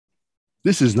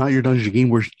This is not your dungeon game.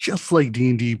 We're just like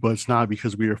D&D, but it's not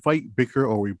because we are fight, bicker,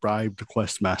 or we bribe the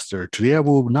quest master. Today I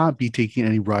will not be taking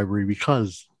any bribery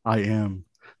because I am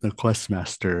the quest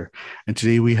master. And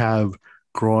today we have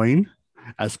Groin,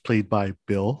 as played by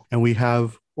Bill, and we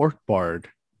have Orc Bard,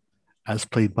 as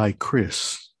played by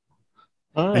Chris.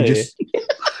 And Hi. just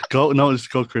go, no,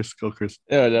 just go, Chris, go, Chris.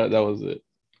 Yeah, that was it.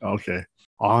 Okay.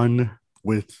 On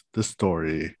with the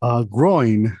story.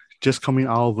 Groin just coming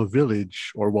out of a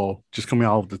village, or well, just coming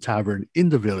out of the tavern in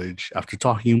the village after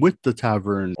talking with the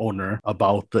tavern owner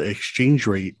about the exchange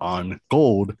rate on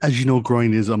gold. As you know,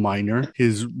 Groin is a miner.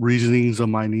 His reasonings of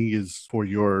mining is for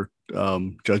your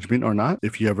judgment or not.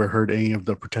 If you ever heard any of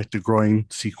the Protected Groin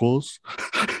sequels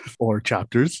or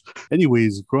chapters.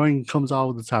 Anyways, Groin comes out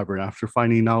of the tavern after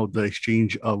finding out the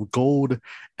exchange of gold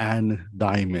and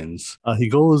diamonds. He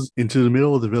goes into the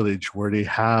middle of the village where they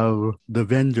have the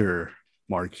vendor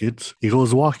market. He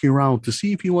goes walking around to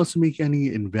see if he wants to make any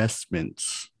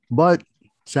investments. But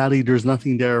sadly, there's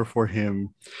nothing there for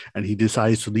him, and he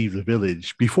decides to leave the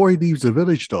village. Before he leaves the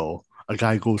village, though, a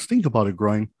guy goes, think about it,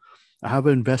 Groin. I have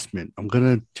an investment. I'm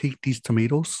gonna take these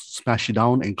tomatoes, smash it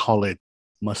down, and call it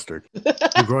mustard.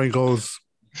 And Groin goes,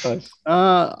 Nice.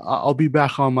 I'll be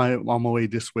back on my way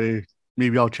this way.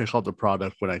 Maybe I'll check out the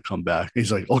product when I come back.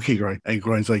 He's like, okay, Groin. And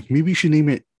Groin's like, maybe you should name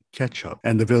it ketchup.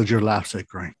 And the villager laughs at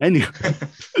Groin. Anyway,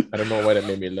 I don't know why that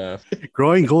made me laugh.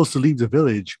 Groin goes to leave the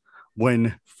village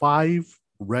when five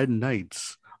red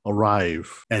knights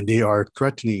arrive and they are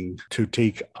threatening to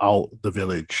take out the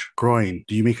village. Groin,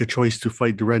 do you make a choice to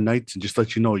fight the red knights? And just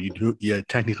let you know, you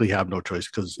technically have no choice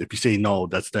because if you say no,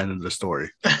 that's the end of the story.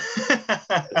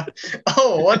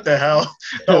 Oh, what the hell?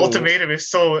 The Oh, ultimatum is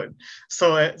so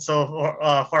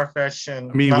far fetched I and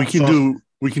mean, we not can so. do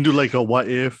we can do like a what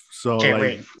if. So Okay, like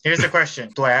wait. Here's the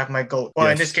question: do I have my goat? Well,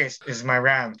 in this yes, case, is my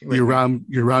ram with your me?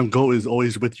 ram goat is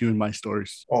always with you in my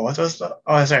stories. Oh, what was the?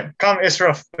 Oh, sorry. Come,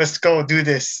 Israel. Let's go do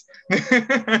this.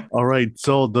 All right,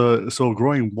 so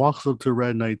Groin walks up to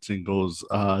Red Knights and goes,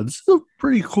 this is a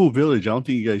pretty cool village. I don't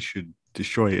think you guys should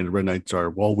destroy it. And the Red Knights are,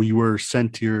 well, we were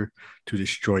sent here to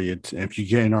destroy it. And if you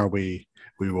get in our way,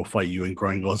 we will fight you. And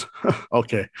Groin goes,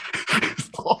 okay.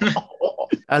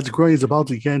 As Groin is about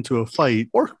to get into a fight,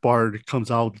 Orc Bard comes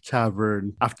out of the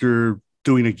tavern after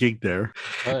doing a gig there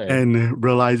hi. and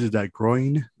realizes that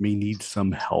Groin may need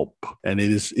some help. And it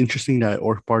is interesting that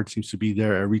Orc Bard seems to be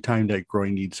there every time that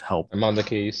Groin needs help. I'm on the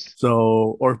case.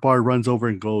 So Orc Bard runs over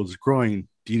and goes, Groin,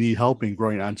 do you need help? And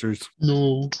Groin answers,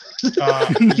 No.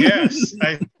 Yes,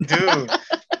 I do.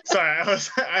 Sorry,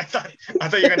 I thought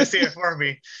you were gonna say it for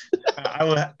me. I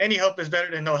will. Any help is better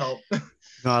than no help.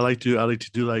 no, I like to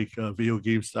do like video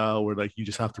game style where like you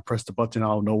just have to press the button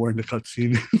out of nowhere in the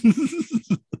cutscene.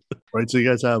 Right, so you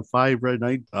guys have five red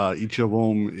knights. Each of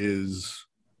them is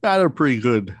at a pretty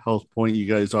good health point. You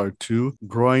guys are too.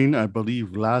 Groin, I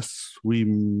believe last we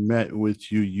met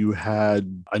with you, you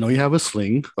had, I know you have a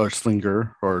sling or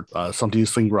slinger or something to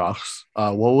sling rocks.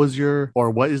 What was your, or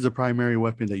what is the primary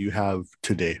weapon that you have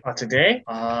today? Today,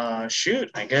 shoot,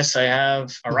 I guess I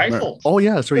have a rifle. Oh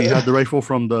yeah, sorry, you had the rifle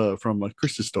from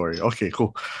Chris's story. Okay,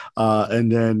 cool.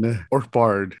 And then Orc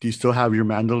Bard, do you still have your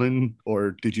mandolin,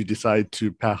 or did you decide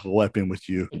to pack a weapon with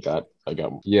you?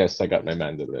 Yes, I got my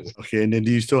mandolin. Okay, and then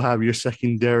do you still have your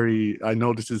secondary? I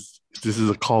know this is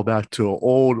a callback to an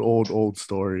old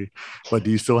story, but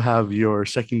do you still have your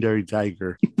secondary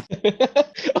dagger?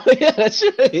 Oh yeah, that's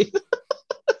right.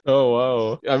 Oh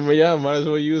wow. I mean, yeah, might as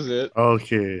well use it.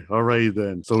 Okay, all right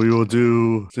then. So we will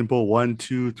do simple one,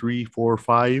 two, three, four,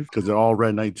 five, because they're all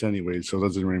red knights anyway, so it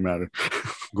doesn't really matter.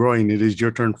 Groin, it is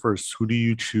your turn first. Who do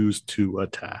you choose to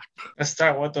attack? Let's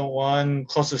start with the one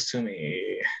closest to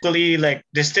me. Really, like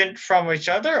distant from each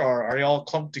other, or are they all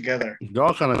clumped together? They're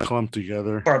all kind of clumped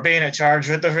together. For a bayonet charge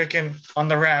with the freaking on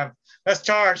the ram. Let's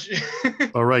charge.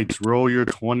 All right, roll your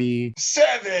 20.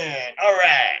 7. All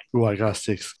right. Oh, I got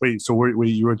six. Wait, so wait,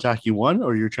 you're attacking one,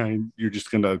 or you're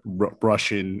just gonna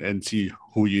rush in and see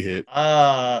who you hit?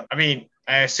 I mean,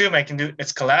 I assume I can do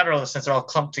it's collateral since they're all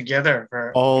clumped together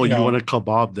for Oh, you want to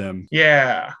kebab them?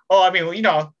 Yeah. Oh, I mean,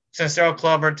 well, since they're all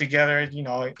clubbered together,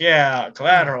 yeah,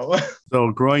 collateral. So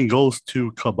Groin goes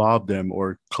to kebab them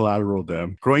or collateral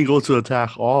them. Groin goes to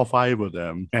attack all five of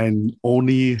them and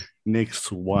only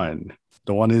nicks one.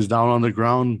 The one is down on the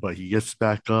ground, but he gets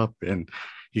back up and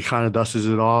he kind of dusts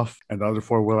it off. And the other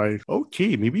four were like,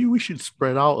 okay, maybe we should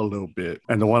spread out a little bit.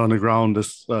 And the one on the ground,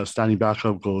 this standing back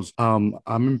up goes, I'm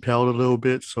impaled a little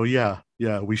bit. So yeah,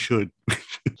 we should.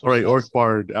 All right, Orc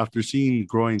Bard, after seeing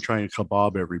Groin trying to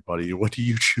kebab everybody, what do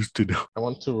you choose to do? I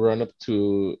want to run up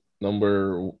to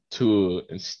number 2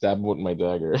 and stab with my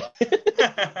dagger.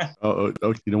 Oh,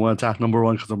 okay. You don't want to attack number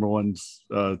 1 because number 1's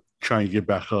trying to get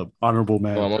back up. Honorable No,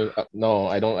 man. I'm always, no,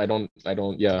 I don't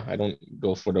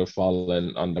go for the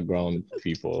fallen on the ground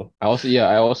people. I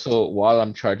also while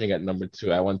I'm charging at number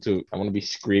 2, I want to be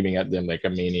screaming at them like a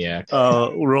maniac.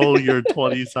 Roll your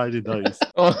 20-sided dice.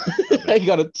 Oh, I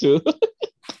got a 2.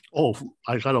 Oh,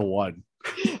 I got a 1.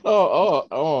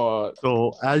 Oh.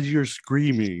 So as you're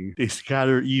screaming, they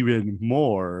scatter even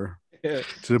more Yeah.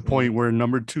 to the point where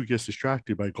number 2 gets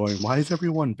distracted by going, why is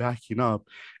everyone backing up?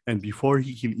 And before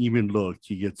he can even look,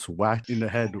 he gets whacked in the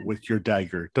head with your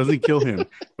dagger. Doesn't kill him,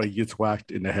 but he gets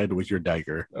whacked in the head with your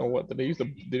dagger. Oh, what did they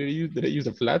use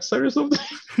a flat side or something?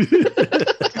 Well,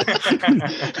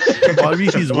 I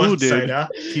mean, he's One wounded. side, huh?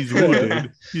 He's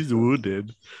wounded. He's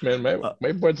wounded. Man,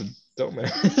 my board's a dumb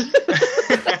man.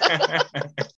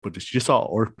 But it's just saw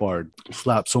Orkbard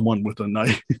slap someone with a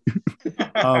knife.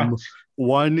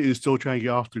 1 is still trying to get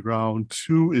off the ground.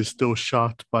 2 is still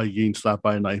shocked by getting slapped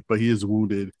by a knife, but he is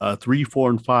wounded. 3, 4,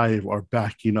 and 5 are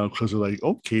backing up because they're like,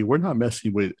 okay, we're not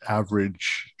messing with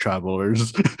average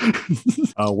travelers.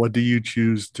 What do you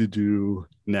choose to do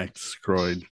next,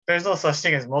 Groin? There's no such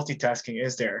thing as multitasking,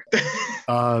 is there?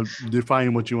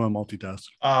 Define what you want multitask.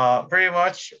 Pretty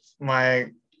much my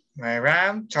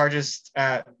ram charges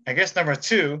at, I guess, number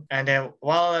 2, and then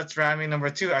while it's ramming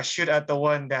number 2, I shoot at the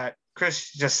one that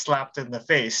Chris just slapped in the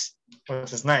face with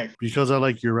his knife. Because I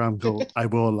like your ram goat, I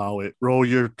will allow it. Roll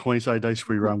your 20-sided dice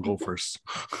for your ram goat first.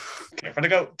 Okay, for the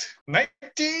goat.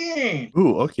 19!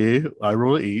 Ooh, okay. I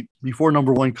rolled an 8. Before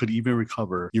number 1 could even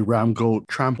recover, your ram goat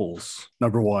tramples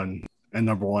number 1. And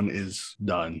number 1 is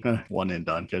done. 1 and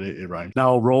done. Get it? It rhymes.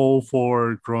 Now roll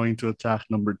for Groin to attack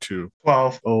number 2.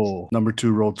 12. Oh, number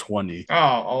 2 rolled 20.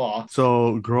 Oh.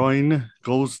 So Groin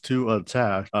goes to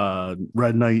attack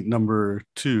Red Knight number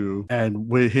 2, and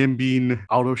with him being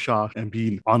out of shock and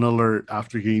being on alert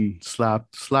after getting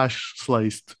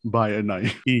sliced by a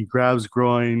knife, he grabs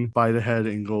Groin by the head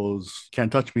and goes,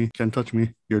 can't touch me,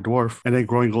 you're a dwarf. And then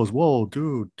Groin goes, whoa,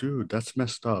 dude, that's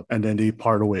messed up. And then they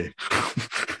part away.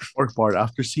 Orkbard,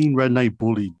 after seeing Red Knight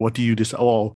bullied, what do you decide?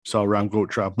 Oh, saw Ram Goat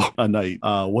trap a knight.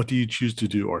 What do you choose to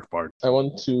do, Orkbard? I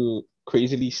want to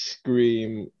crazily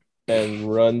scream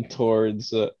and run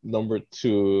towards number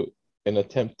 2 and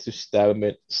attempt to stab him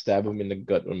in the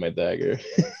gut with my dagger.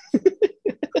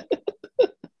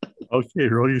 Okay,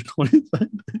 roll your 20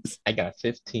 dice. I got a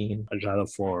 15. I got a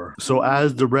 4. So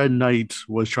as the Red Knight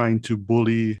was trying to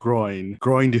bully Groin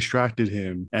distracted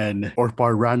him, and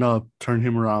Orkbard ran up, turned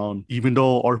him around. Even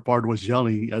though Orkbard was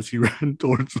yelling as he ran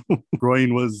towards him,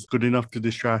 Groin was good enough to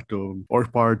distract him.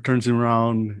 Orkbard turns him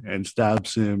around and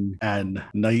stabs him, and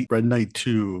Red Knight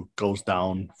 2 goes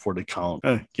down for the count.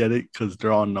 Get it? Because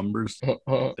they're all numbers.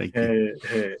 Thank you.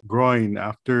 Hey. Groin,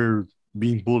 after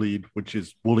being bullied,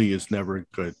 bullying is never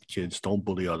good. Kids, don't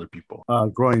bully other people.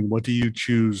 Groin, what do you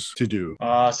choose to do?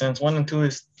 Since 1 and 2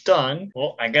 is done,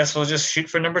 well, I guess we'll just shoot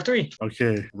for number 3.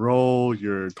 Okay, roll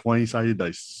your 20-sided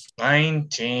dice.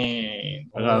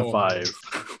 19. I got a 5.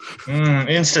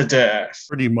 Insta death.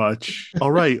 Pretty much.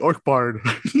 All right, Orkbard.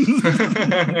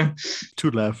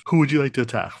 2 left. Who would you like to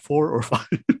attack? 4 or 5?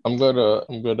 I'm gonna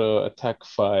attack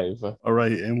 5. All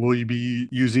right, and will you be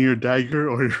using your dagger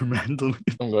or your mandolin?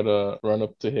 I'm gonna run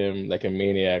up to him like a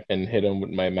maniac and hit him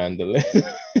with my mandolin.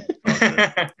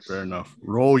 Okay, fair enough.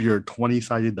 Roll your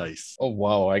 20-sided dice. Oh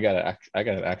wow, I got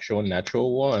an actual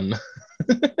natural 1.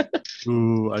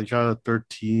 Ooh, I got a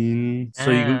 13.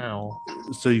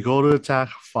 So you go to attack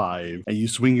 5 and you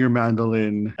swing your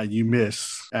mandolin and you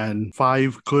miss. And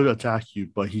 5 could attack you,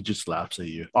 but he just laughs at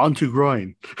you. On to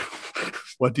Groin.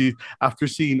 After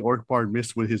seeing Orkbard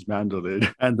miss with his mandolin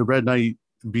and the Red Knight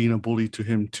being a bully to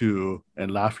him too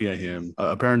and laughing at him,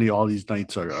 apparently all these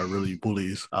knights are really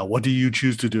bullies. What do you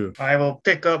choose to do? I will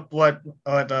pick up what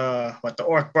the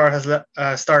Orkbard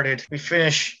has started. We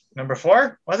finish number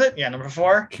 4, was it? Yeah, number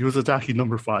 4. He was attacking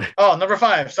number 5. Oh, number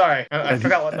 5. Sorry, I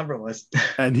forgot what number it was.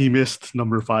 And he missed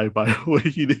number 5 by the way.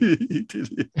 He did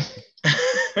it.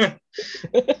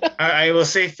 I will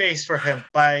save face for him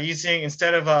by using,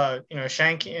 instead of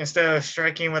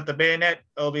striking with the bayonet,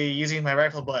 I'll be using my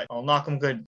rifle butt. I'll knock him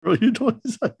good. Bro, you don't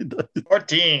decide that.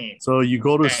 14. So you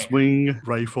go to swing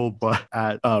rifle butt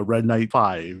at Red Knight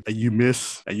 5 and you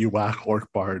miss and you whack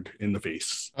Orkbard in the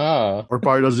face. Ah,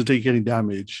 Orkbar doesn't take any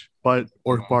damage, but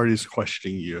Orkbar is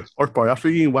questioning you. Orkbar,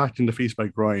 after getting whacked in the face by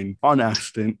Groin on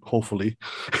accident, hopefully,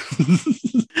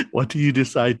 what do you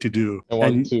decide to do? I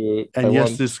want to. I And yes,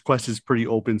 want. this quest is pretty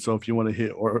open, so if you want to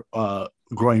hit or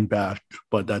Groin back,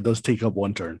 but that does take up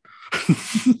one turn.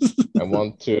 I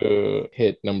want to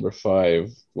hit number 5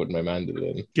 with my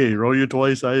mandolin. Okay, roll your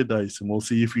twice-sided dice, and we'll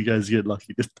see if you guys get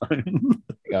lucky this time.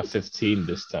 I got 15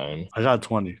 this time. I got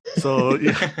 20. So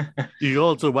you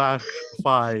go to whack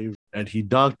 5, and he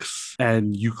ducks,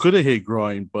 and you could have hit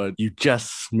Groin, but you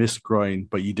just missed Groin,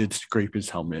 but you did scrape his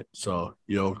helmet. So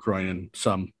you owe Groin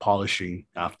some polishing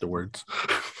afterwards.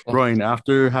 Groin,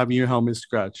 after having your helmet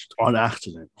scratched on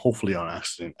accident, hopefully on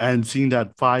accident, and seeing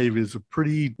that 5 is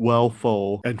pretty well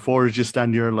full, and 4 is just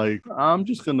standing there like, I'm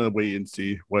just gonna wait and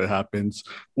see what happens.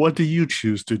 What do you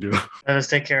choose to do? Let us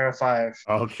take care of 5.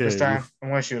 Okay. This time, I'm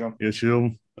going to shoot him. You shoot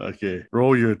him? Okay.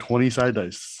 Roll your 20-side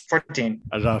dice. 14.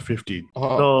 I got 15.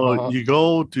 Uh-huh, So uh-huh. you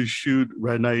go to shoot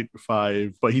Red Knight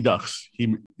 5, but he ducks.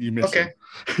 You miss Okay.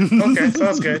 him. Okay,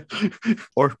 sounds good.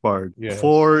 Orkbard. Yes.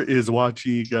 4 is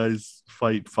watching you guys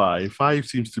fight 5. 5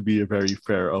 seems to be a very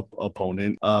fair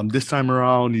opponent. This time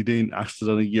around, you didn't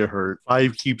accidentally get hurt.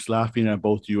 5 keeps laughing at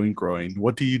both you and Groin.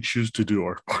 What do you choose to do,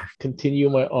 Orkbard? Continue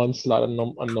my onslaught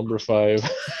on number 5.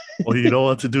 Well, you know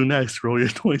what to do next. Roll your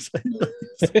 20-side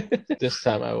dice. This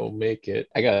time I will make it.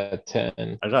 I got a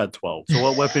 10. I got 12. So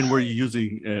what weapon were you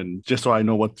using? And just so I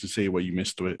know what to say, what you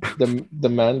missed with. The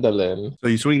mandolin. So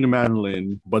you swing the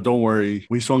mandolin, but don't worry.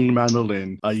 We swung the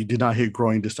mandolin. You did not hit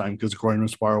Groin this time because Groin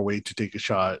was far away to take a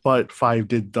shot. But 5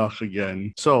 did duck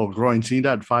again. So Groin, seeing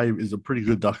that 5 is a pretty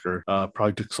good ducker,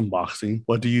 probably took some boxing.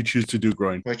 What do you choose to do,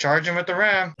 Groin? We're charging with the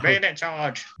ram. Bayonet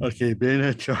charge. Okay,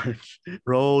 bayonet charge.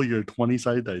 Roll your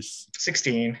 20-side dice.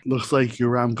 16. Looks like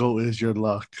your Ramgo is your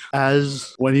luck.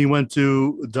 As when he went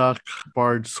to duck,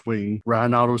 Bard swing,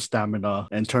 ran out of stamina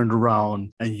and turned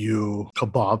around, and you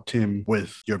kebabbed him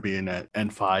with your bayonet,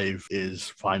 and 5 is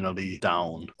finally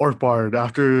down. Orkbard,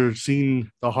 after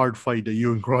seeing the hard fight that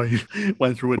you and Groin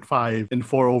went through with 5, and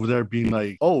 4 over there being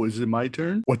like, oh, is it my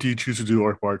turn? What do you choose to do,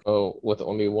 Orkbard? Oh, with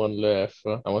only 1 left.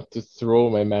 I want to throw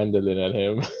my mandolin at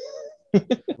him.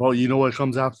 Well, you know what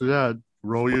comes after that.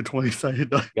 Roll your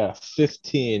 20-sided die. Got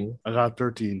 15. I got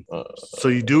 13. So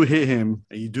you do hit him,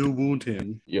 and you do wound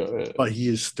him, Yeah. but he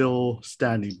is still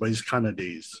standing, but he's kind of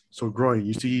dazed. So, Groin,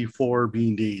 you see 4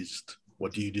 being dazed.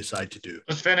 What do you decide to do?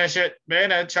 Let's finish it.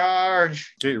 Bayonet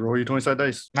charge. Okay, roll your 20-side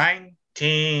dice.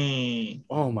 19.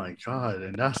 Oh my god,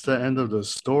 and that's the end of the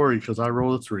story because I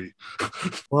rolled a 3.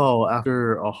 Well,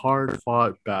 after a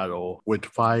hard-fought battle with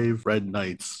 5 red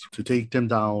knights to take them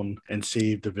down and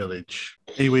save the village.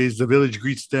 Anyways, the village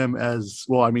greets them as,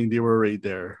 well, I mean, they were right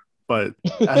there. But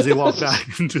as they walk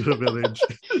back into the village,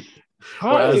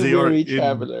 Hi, as they are weary in-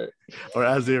 traveler. or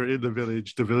as they are in the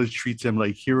village treats them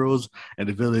like heroes, and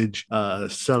the village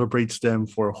celebrates them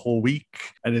for a whole week.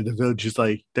 And then the village is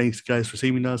like, thanks guys for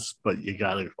saving us, but you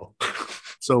gotta go.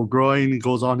 So Groin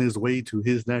goes on his way to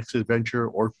his next adventure.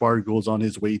 Orkbard goes on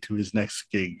his way to his next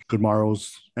gig. Good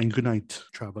morrows and good night,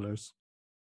 travelers.